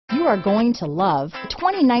you are going to love the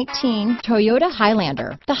 2019 Toyota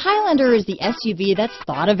Highlander. The Highlander is the SUV that's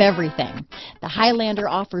thought of everything. The Highlander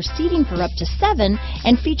offers seating for up to 7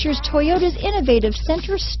 and features Toyota's innovative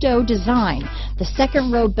center stow design. The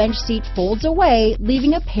second row bench seat folds away,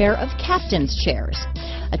 leaving a pair of captain's chairs.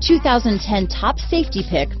 A 2010 top safety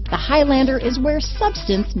pick, the Highlander is where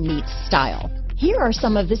substance meets style. Here are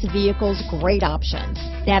some of this vehicle's great options: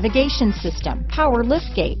 navigation system, power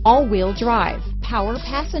liftgate, all-wheel drive, power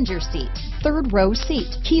passenger seat, third row seat,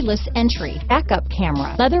 keyless entry, backup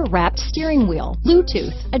camera, leather-wrapped steering wheel,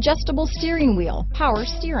 Bluetooth, adjustable steering wheel, power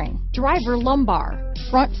steering, driver lumbar,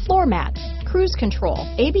 front floor mat, cruise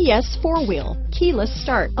control, ABS 4-wheel, keyless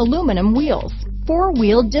start, aluminum wheels,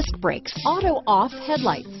 4-wheel disc brakes, auto-off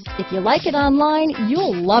headlights. If you like it online,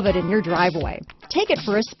 you'll love it in your driveway. Take it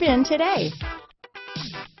for a spin today.